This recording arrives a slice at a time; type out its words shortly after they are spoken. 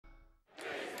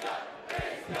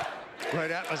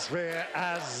Great atmosphere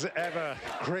as ever.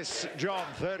 Chris John,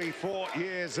 34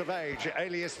 years of age,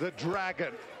 alias the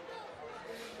Dragon.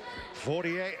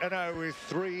 48-0 with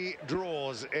 3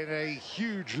 draws in a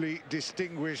hugely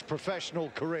distinguished professional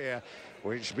career,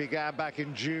 which began back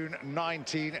in June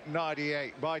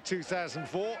 1998. By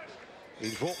 2004, he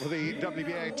fought for the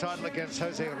WBA title against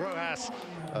Jose Rojas.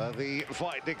 The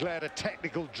fight declared a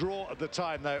technical draw at the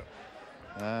time, though,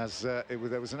 as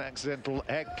there was an accidental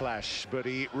head clash, but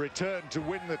he returned to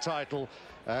win the title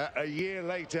a year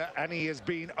later, and he has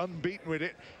been unbeaten with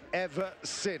it ever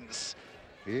since.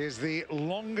 He is the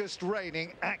longest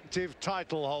reigning active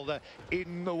title holder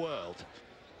in the world.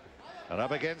 And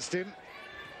up against him,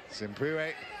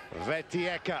 Simoiwe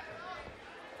Vetyeka.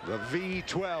 The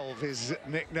V12, his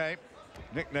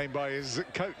nicknamed by his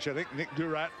coach, I think, Nick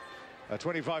Durant.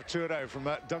 25-2-0 from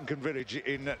Duncan Village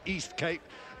in East Cape.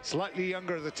 Slightly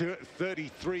younger of the two,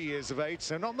 33 years of age,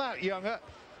 so not that younger.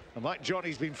 And like John,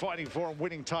 he's been fighting for and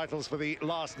winning titles for the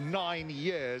last 9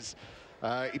 years.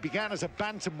 He began as a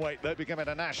bantamweight, though, becoming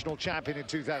a national champion in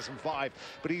 2005.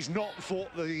 But he's not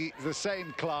fought the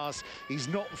same class. He's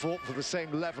not fought for the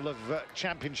same level of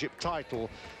championship title.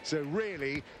 So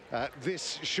really,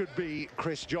 this should be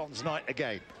Chris John's night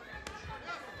again.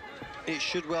 It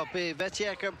should well be.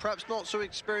 Vetyeka, perhaps not so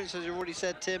experienced, as you already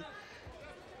said, Tim.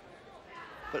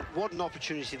 But what an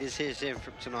opportunity this is here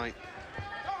for tonight.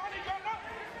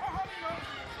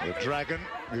 The Dragon,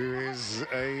 who is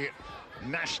a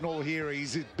national hero.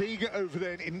 He's as big over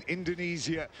there in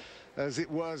Indonesia as it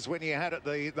was when he had at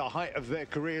the height of their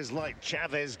careers, like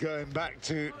Chavez going back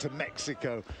to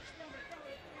Mexico.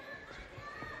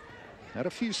 Had a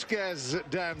few scares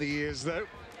down the years, though.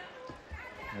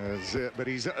 But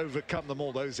he's overcome them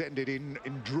all. Those ended in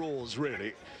draws,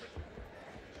 really.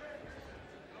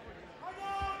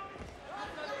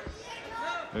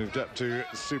 Moved up to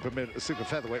super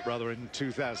featherweight, rather, in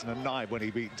 2009 when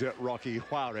he beat Rocky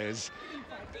Juarez,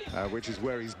 which is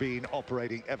where he's been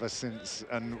operating ever since.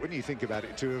 And when you think about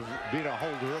it, to have been a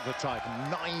holder of the title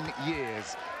 9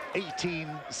 years, 18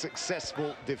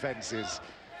 successful defenses,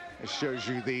 it shows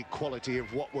you the quality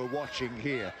of what we're watching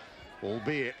here,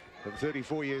 albeit at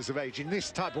 34 years of age in this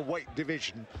type of weight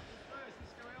division.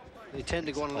 They tend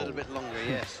to go on a little bit longer.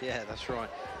 Yes, yeah, that's right.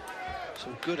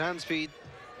 Some good hand speed.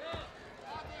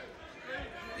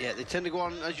 Yeah, they tend to go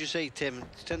on, as you say, Tim,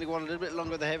 they tend to go on a little bit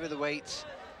longer the heavier the weights.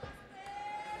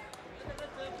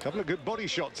 A couple of good body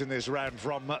shots in this round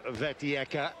from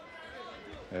Vetyeka.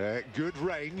 Good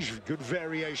range, good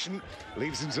variation.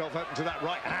 Leaves himself open to that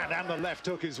right hand and the left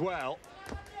hook as well.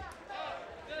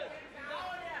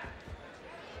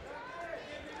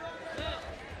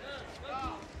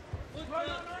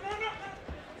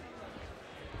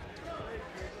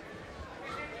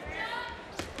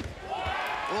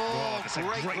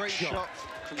 Great shot.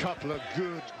 Couple of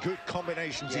good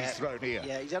combinations he's thrown here.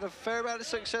 Yeah, he's had a fair amount of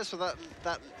success with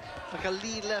that like a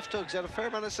lead left hook. He's had a fair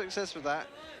amount of success with that.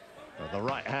 Well, the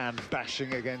right hand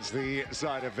bashing against the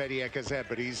side of Vetyeka's head,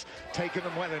 but he's taken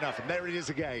them well enough. And there it is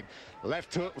again.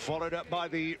 Left hook followed up by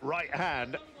the right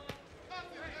hand.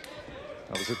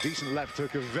 That was a decent left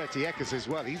hook of Vetyeka's as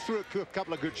well. He threw a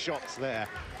couple of good shots there,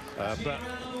 but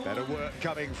better work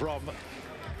coming from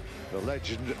the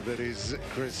legend that is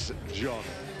Chris John.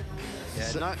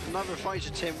 Yeah, neither fighter,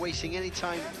 Tim, wasting any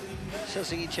time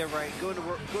sussing each other out, going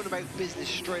about business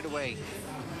straight away.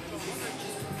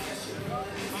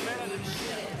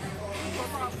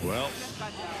 Well,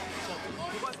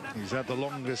 he's had the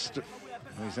longest,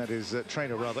 he's had his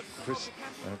trainer, rather,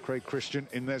 Craig Christian,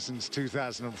 in there since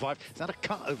 2005. Is that a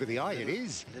cut over the eye? It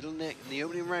is. Little nick in the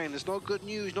opening round. It's not good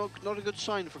news, not a good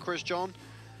sign for Chris John.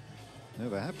 No,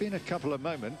 there have been a couple of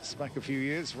moments back a few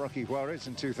years. Rocky Juarez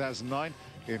in 2009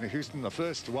 in Houston. The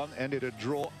first one ended a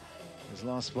draw. His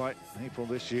last fight, April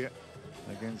this year,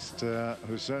 against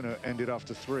Hosono, ended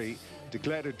after 3.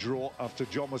 Declared a draw after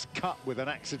John was cut with an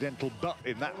accidental butt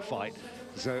in that fight.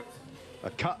 So a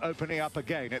cut opening up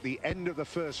again at the end of the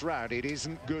first round. It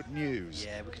isn't good news.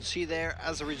 Yeah, we can see there,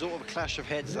 as a result of a clash of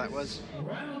heads, that was.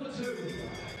 Well,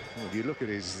 if you look at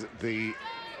the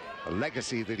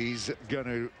legacy that he's going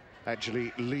to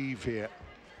actually leave here.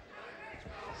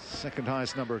 Second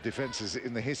highest number of defenses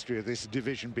in the history of this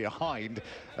division, behind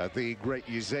the great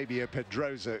Eusebio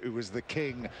Pedrosa, who was the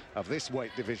king of this weight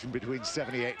division between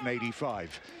 78 and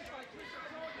 85.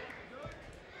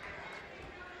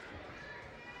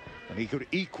 And he could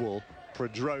equal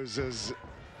Pedrosa's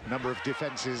number of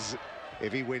defenses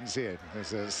if he wins here.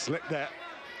 There's a slip there.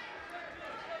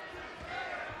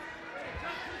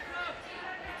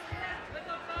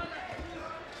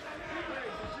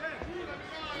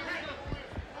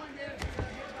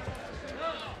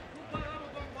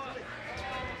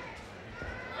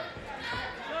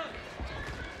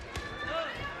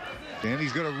 And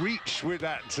he's got to reach with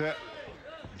that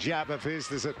jab of his.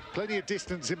 There's plenty of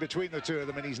distance in between the two of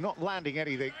them, and he's not landing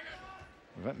anything.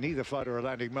 But neither fighter are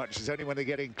landing much. It's only when they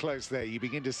get in close there you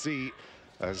begin to see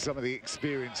some of the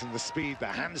experience and the speed, the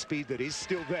hand speed that is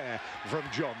still there from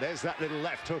John. There's that little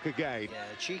left hook again. Yeah,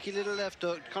 cheeky little left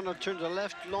hook, kind of turns a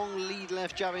long lead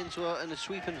left jab into a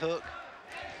sweeping hook.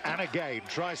 And again,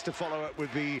 tries to follow up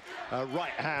with the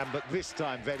right hand, but this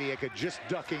time Vetyeka just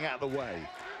ducking out the way.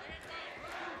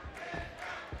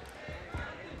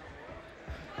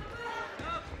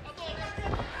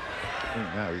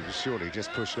 Now he was surely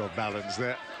just pushed off balance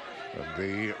there, and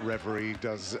the referee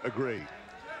does agree.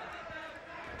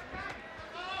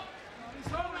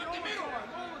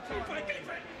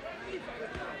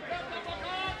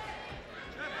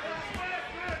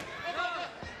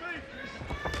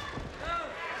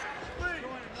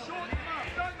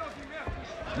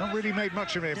 Not really made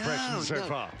much of an impression so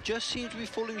far. Just seems to be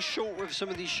falling short with some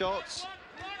of these shots.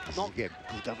 Again,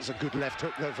 that was a good left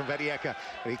hook though from Vetyeka.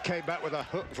 He came back with a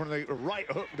hook from the right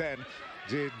hook then,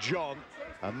 did John,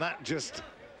 and that just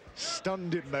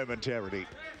stunned him momentarily.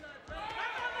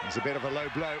 It's a bit of a low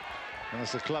blow, and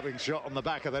it's a clubbing shot on the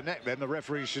back of the neck. Then the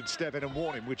referee should step in and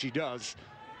warn him, which he does.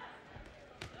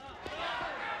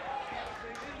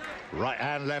 Right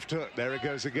hand, left hook. There it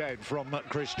goes again from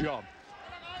Chris John.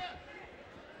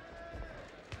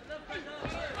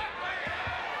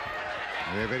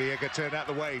 Yeah, Vetyeka turned out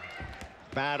the way.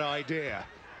 Bad idea.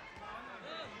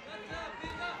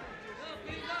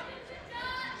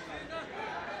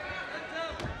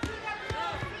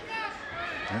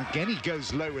 And again, he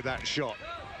goes low with that shot.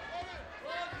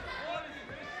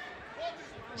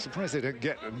 I'm surprised they don't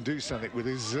get and do something with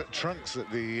his trunks at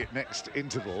the next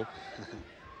interval.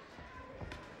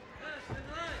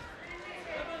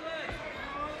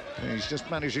 He's just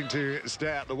managing to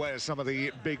stay out the way of some of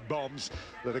the big bombs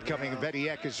that are coming.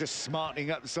 Vetyeka's just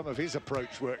smartening up some of his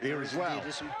approach work here as well.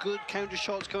 There's some good counter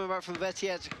shots coming back from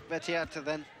Vetyeka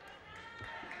then.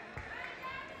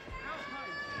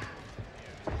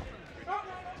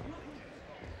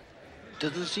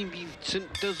 Doesn't seem to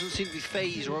be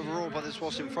phased or overawed by this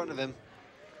what's in front of him.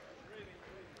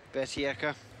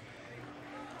 Vetyeka.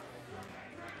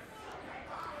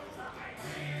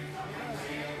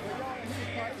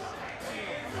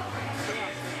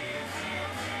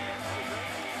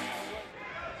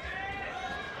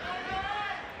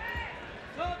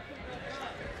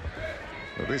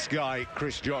 Well, this guy,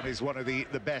 Chris John, is one of the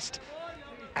best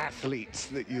athletes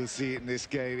that you'll see in this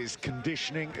game. His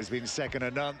conditioning has been second to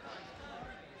none.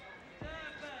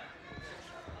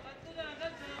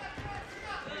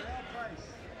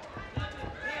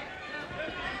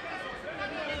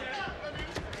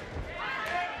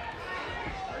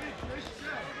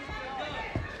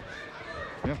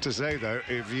 You have to say, though,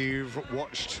 if you've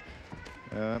watched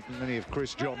many of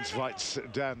Chris John's fights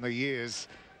down the years,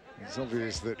 it's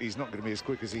obvious that he's not going to be as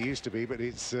quick as he used to be, but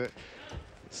it's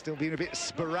still been a bit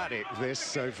sporadic, this,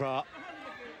 so far.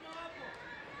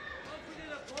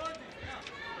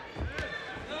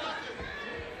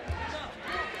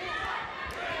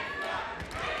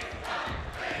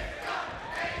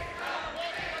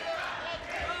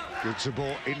 Good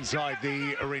support inside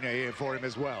the arena here for him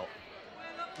as well.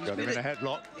 Got him in a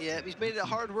headlock. Yeah, he's made it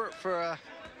hard work for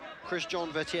Chris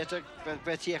John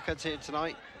Vetyeka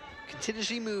tonight.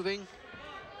 Continuously moving.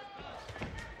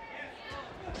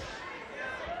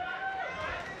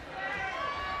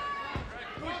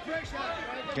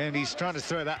 Again, he's trying to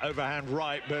throw that overhand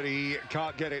right, but he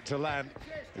can't get it to land.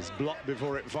 It's blocked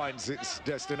before it finds its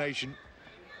destination.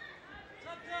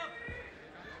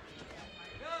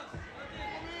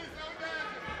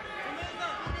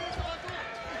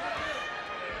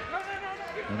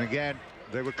 And again,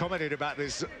 they were commenting about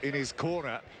this in his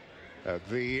corner.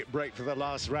 The break for the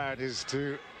last round is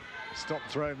to stop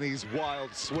throwing these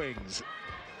wild swings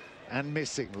and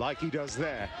missing like he does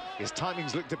there. His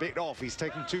timing's looked a bit off. He's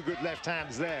taken two good left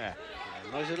hands there.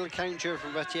 Yeah, nice little counter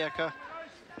from Vetyeka.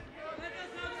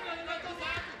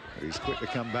 He's quick to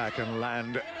come back and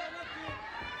land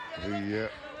the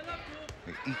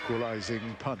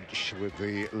equalizing punch with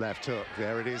the left hook.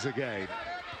 There it is again.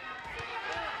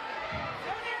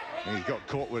 He got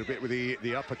caught with a bit with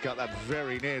the uppercut. That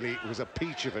very nearly was a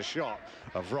peach of a shot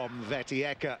from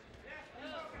Vetyeka.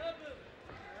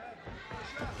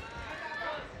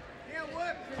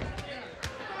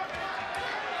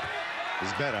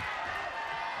 Is better.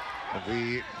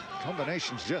 The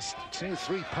combination's just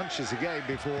 2-3 punches again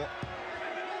before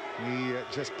he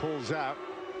just pulls out.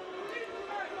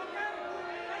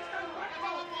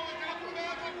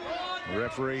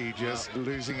 Referee just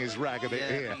losing his rag a bit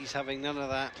here. He's having none of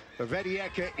that. But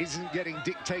Vetyeka isn't getting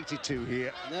dictated to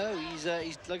here. No, he's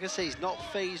like I say, he's not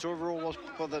phased overall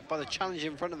by the challenge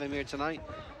in front of him here tonight.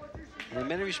 And in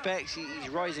many respects, he's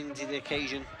rising to the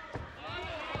occasion.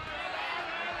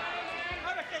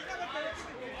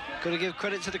 Got to give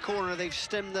credit to the corner. They've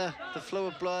stemmed the flow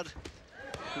of blood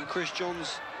from Chris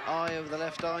John's eye over the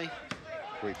left eye.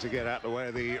 Quick to get out the way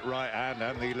of the right hand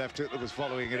and the left hook that was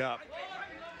following it up.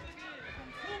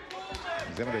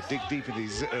 He's having to dig deep in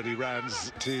these early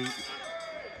rounds to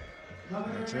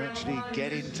actually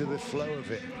get into the flow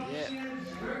of it. Yeah.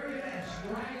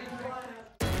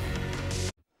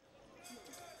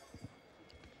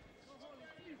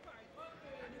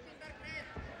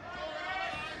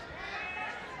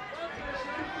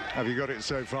 Have you got it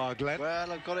so far, Glenn?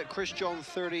 Well, I've got it. Chris John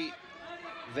 30,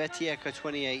 Vetyeka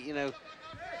 28. You know,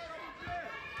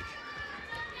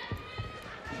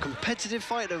 competitive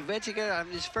fighter. Vetyeka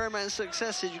having his fair amount of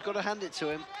successes. You've got to hand it to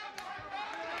him.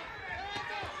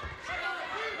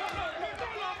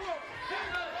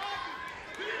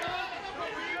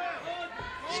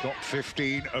 Stopped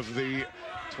 15 of the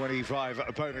 25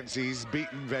 opponents he's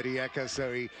beaten, Vetyeka,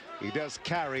 so he does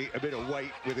carry a bit of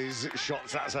weight with his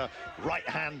shots. That's a right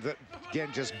hand that,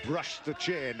 again, just brushed the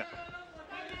chin.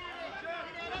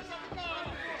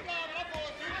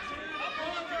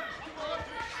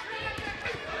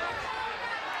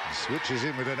 Switches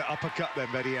in with an uppercut then,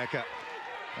 Vetyeka.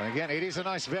 And again, it is a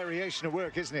nice variation of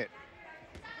work, isn't it,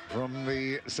 from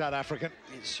the South African?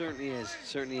 It certainly is,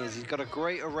 certainly is. He's got a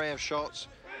great array of shots,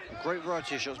 a great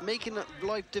variety of shots, making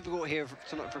life difficult here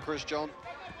tonight for Chris John.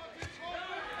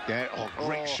 Yeah,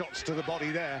 great shots to the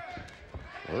body there.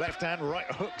 Left hand, right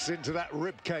hooks into that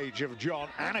rib cage of John,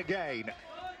 and again.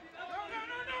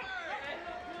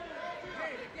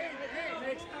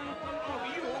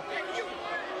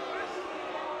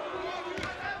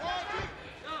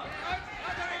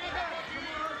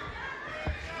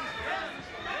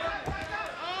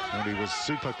 And he was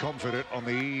super confident on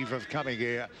the eve of coming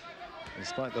here,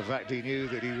 despite the fact he knew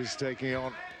that he was taking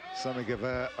on something of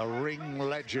a ring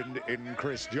legend in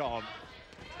Chris John.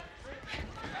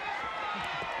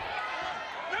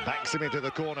 Backs him into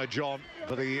the corner, John,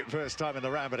 for the first time in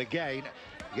the round, but again,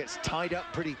 he gets tied up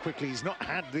pretty quickly. He's not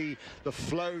had the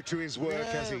flow to his work,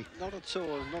 has he? Not at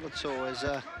all, not at all.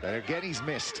 And again, he's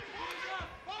missed.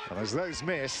 And as those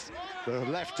missed, the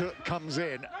left hook comes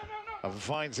in and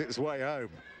finds its way home.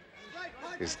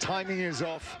 His timing is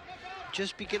off.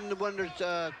 Just beginning to wonder,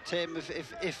 Tim, if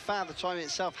the timing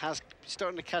itself has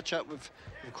starting to catch up with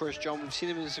Chris John. We've seen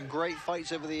him in some great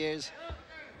fights over the years.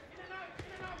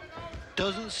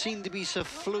 Doesn't seem to be so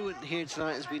fluent here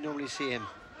tonight as we normally see him.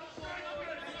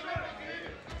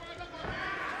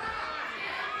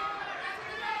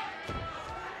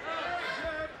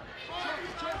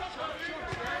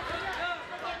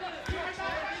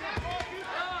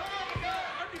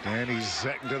 And he's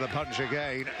second to the punch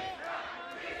again.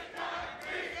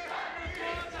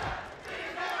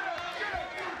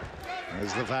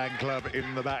 There's the fan club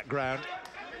in the background.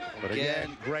 But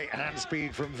again, great hand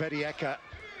speed from Vetyeka.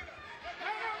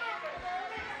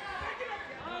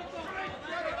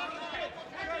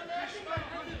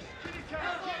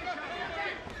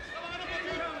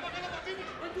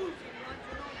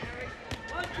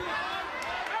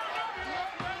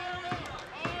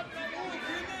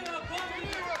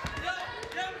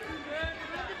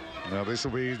 Now this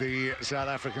will be the South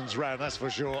Africans' round, that's for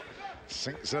sure.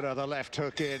 Sinks another left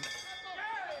hook in.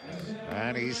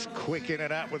 And he's quick in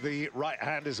and out with the right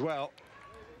hand as well.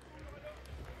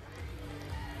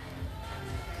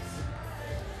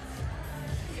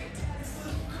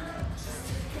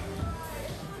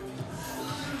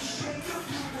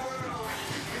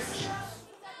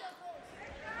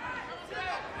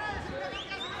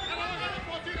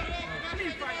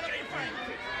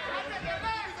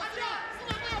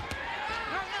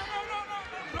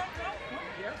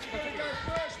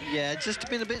 Yeah, just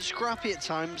been a bit scrappy at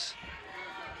times.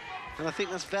 And I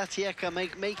think that's Vetyeka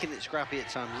making it scrappy at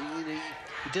times.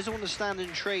 He doesn't want to stand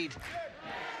and trade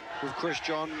with Chris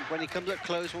John. When he comes up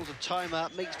close, wants to time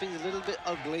up, makes things a little bit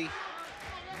ugly.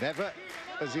 Never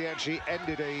has he actually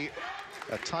ended a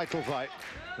title fight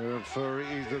for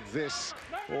either this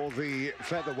or the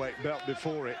featherweight belt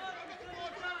before it,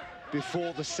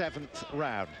 before the 7th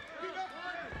round.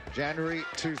 January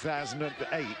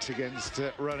 2008 against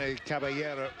Rene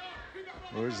Caballero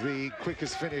was the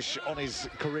quickest finish on his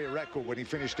career record when he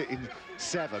finished it in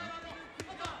 7.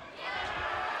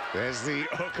 There's the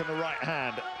hook on the right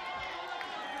hand.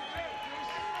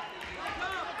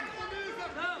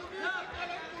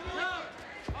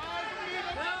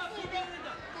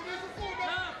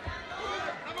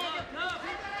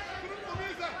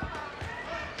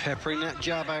 Peppering that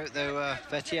jab out, though,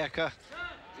 Vetyeka.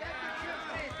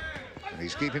 And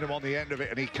he's keeping him on the end of it,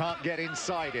 and he can't get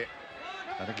inside it.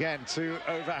 And again, 2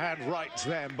 overhand rights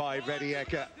then by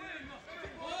Vetyeka.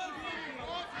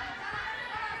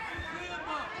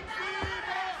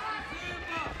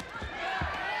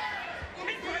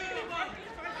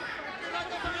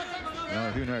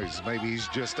 Well, who knows? Maybe he's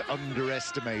just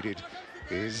underestimated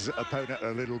his opponent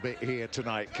a little bit here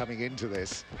tonight coming into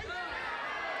this.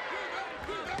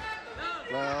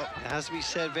 Well, it has to be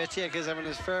said, Vetyeka's having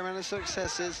a fair amount of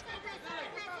successes.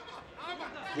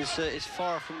 This is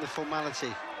far from the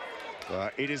formality.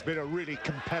 It has been a really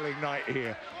compelling night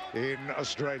here in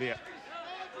Australia.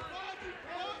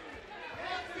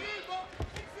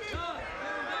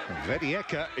 And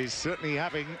Vetyeka is certainly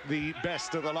having the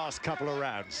best of the last couple of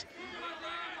rounds.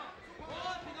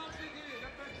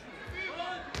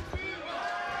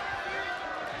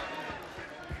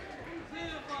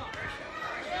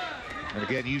 And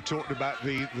again, you talked about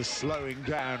the slowing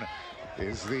down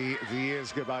as the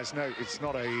years go by. No, it's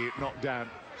not a knockdown.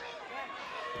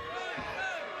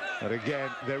 But again,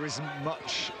 there isn't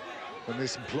much in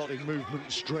this plodding movement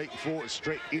straight forward,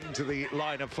 straight into the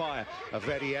line of fire of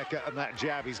Vetyeka, and that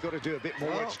jab. He's got to do a bit more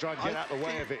work to try and get out of the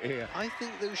way of it here. I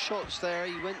think those shots there,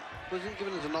 he wasn't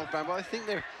given as a knockdown, but I think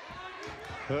they're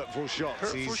hurtful shots.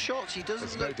 Hurtful shots. He doesn't.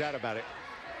 There's no doubt about it.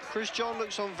 Chris John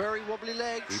looks on very wobbly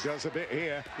legs. He does a bit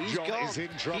here. John is in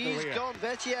trouble here. He's gone.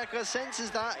 Vetyeka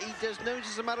senses that. He does know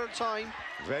it's a matter of time.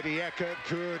 Vetyeka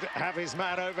could have his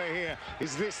man over here.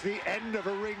 Is this the end of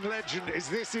a ring legend? Is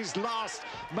this his last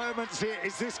moments here?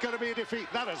 Is this going to be a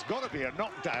defeat? That has got to be a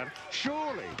knockdown,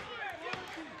 surely.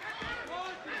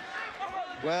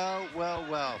 Well, well,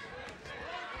 well.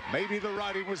 Maybe the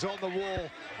writing was on the wall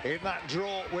in that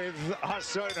draw with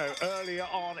Hasono earlier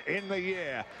on in the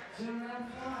year.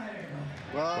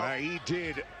 Well, where he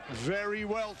did very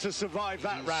well to survive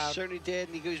that round. He certainly did,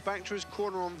 and he goes back to his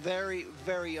corner on very,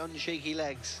 very unshaky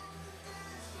legs.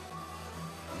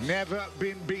 Never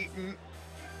been beaten.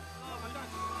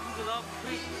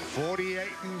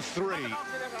 48-3.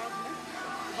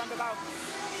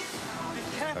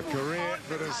 A career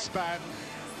that has spanned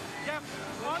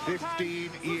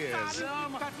 15 years.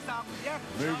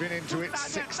 Moving into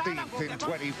its 16th in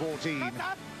 2014,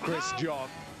 Chris John.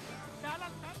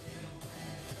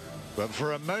 But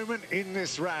for a moment in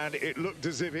this round, it looked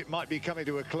as if it might be coming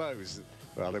to a close.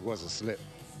 Well, it was a slip.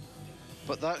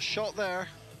 But that shot there...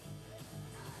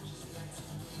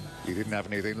 He didn't have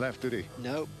anything left, did he?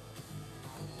 Nope.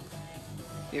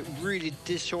 It really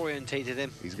disorientated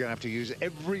him. He's going to have to use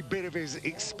every bit of his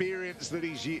experience that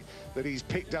he's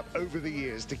picked up over the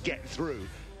years to get through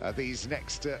these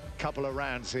next couple of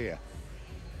rounds here.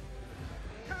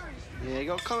 Yeah, he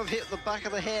got kind of hit the back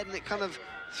of the head, and it kind of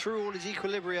threw all his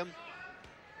equilibrium.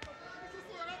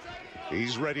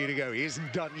 He's ready to go. He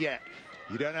isn't done yet.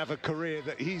 You don't have a career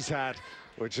that he's had,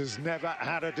 which has never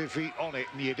had a defeat on it,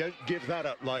 and you don't give that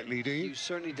up lightly, do you? You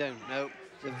certainly don't, no.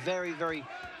 He's a very, very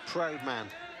proud man,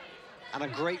 and a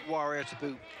great warrior to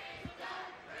boot.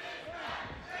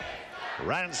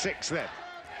 Round 6 then.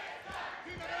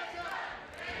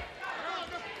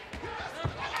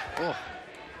 Oh.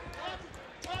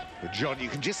 But John, you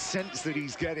can just sense that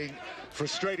he's getting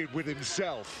frustrated with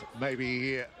himself, maybe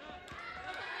here.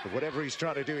 But whatever he's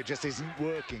trying to do, it just isn't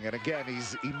working. And again,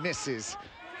 he misses.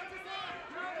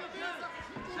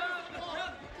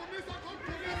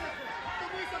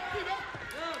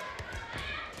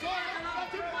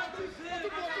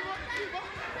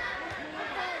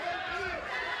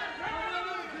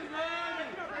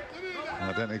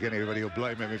 I don't think anybody will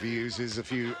blame him if he uses a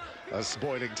few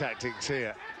spoiling tactics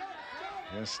here.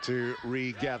 Just to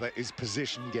regather his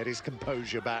position, get his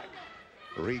composure back,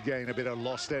 regain a bit of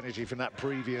lost energy from that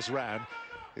previous round.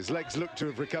 His legs look to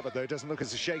have recovered, though. Doesn't look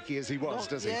as shaky as he was,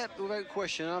 does he? Yeah, without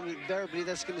question. I mean, invariably,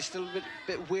 that's going to still a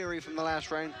bit weary from the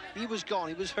last round. He was gone.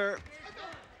 He was hurt.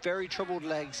 Very troubled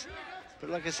legs. But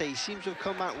like I say, he seems to have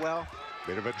come out well.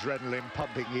 Bit of adrenaline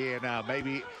pumping here now.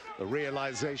 Maybe the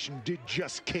realization did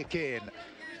just kick in.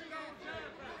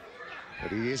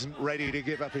 But he isn't ready to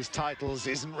give up his titles,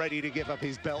 isn't ready to give up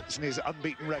his belts and his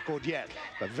unbeaten record yet.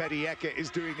 But Vetyeka is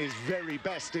doing his very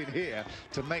best in here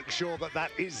to make sure that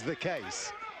that is the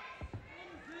case.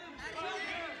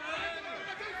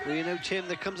 Well, you know, Tim,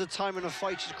 there comes a time in a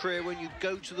fighter's career when you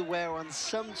go to the well, and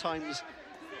sometimes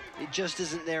it just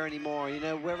isn't there anymore. You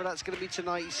know, whether that's going to be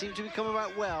tonight, he seemed to be coming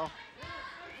out well.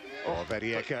 Oh,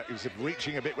 Vetyeka, he was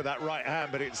reaching a bit with that right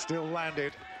hand, but it still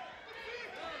landed.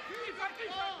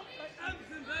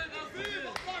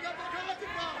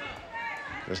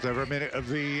 Just over a minute of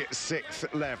the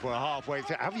 6th left. We're halfway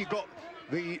through. Have you got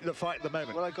the fight at the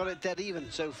moment. Well, I got it dead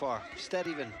even so far, dead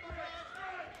even.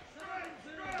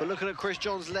 But looking at Chris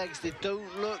John's legs, they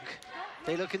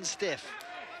looking stiff.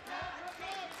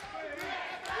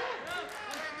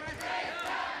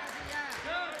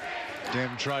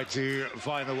 Jim tried to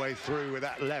find the way through with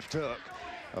that left hook.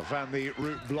 I found the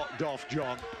route blocked off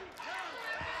John.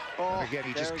 Oh, and again,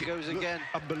 he there it goes again.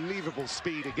 Unbelievable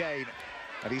speed again.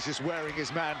 And he's just wearing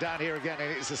his man down here again. And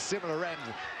it's a similar end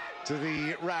to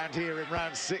the round here in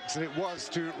round 6 than it was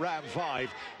to round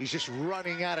 5. He's just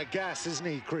running out of gas, isn't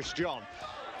he, Chris John?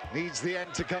 Needs the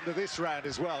end to come to this round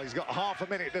as well. He's got half a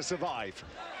minute to survive.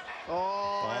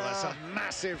 Oh, that's a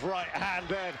massive right hand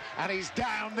then, and he's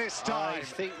down this time. I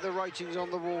think the writing's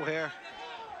on the wall here.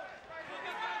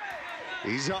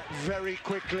 He's up very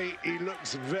quickly. He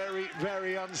looks very,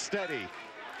 very unsteady.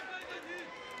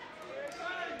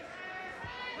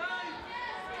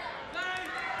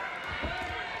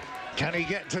 Can he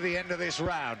get to the end of this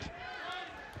round?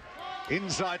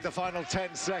 Inside the final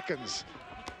 10 seconds.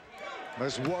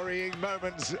 Most worrying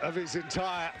moments of his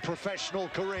entire professional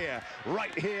career,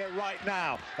 right here, right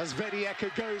now, as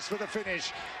Vetyeka goes for the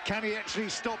finish. Can he actually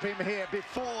stop him here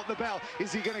before the bell?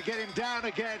 Is he going to get him down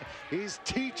again? He's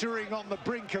teetering on the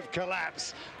brink of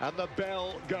collapse, and the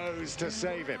bell goes to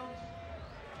save him.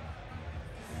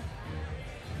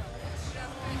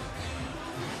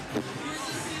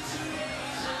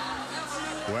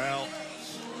 Well,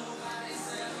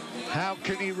 how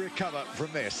can he recover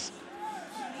from this?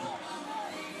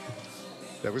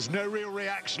 There was no real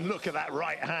reaction. Look at that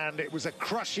right hand. It was a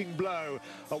crushing blow.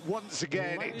 But once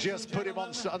again, it just put him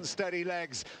on unsteady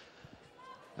legs.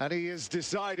 And he has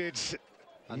decided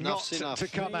not to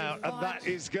come out, and that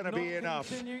is going to be enough.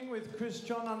 Continuing with Chris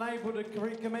John unable to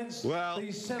recommence. Well,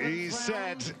 he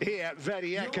said here,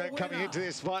 Vetyeka coming into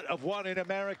this fight, I've won in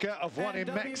America, I've won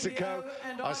in Mexico,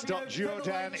 I stopped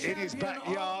Jordan in his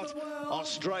backyard.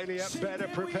 Australia better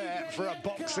prepare for a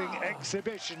boxing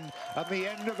exhibition and the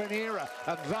end of an era,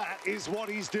 and that is what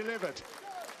he's delivered.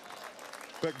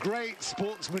 But great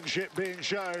sportsmanship being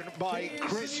shown by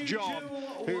Chris John,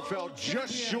 who fell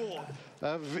just short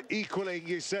of equaling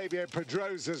Eusebio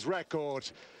Pedrosa's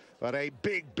record. But a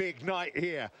big, big night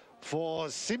here for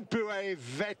Simoiwe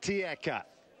Vetyeka.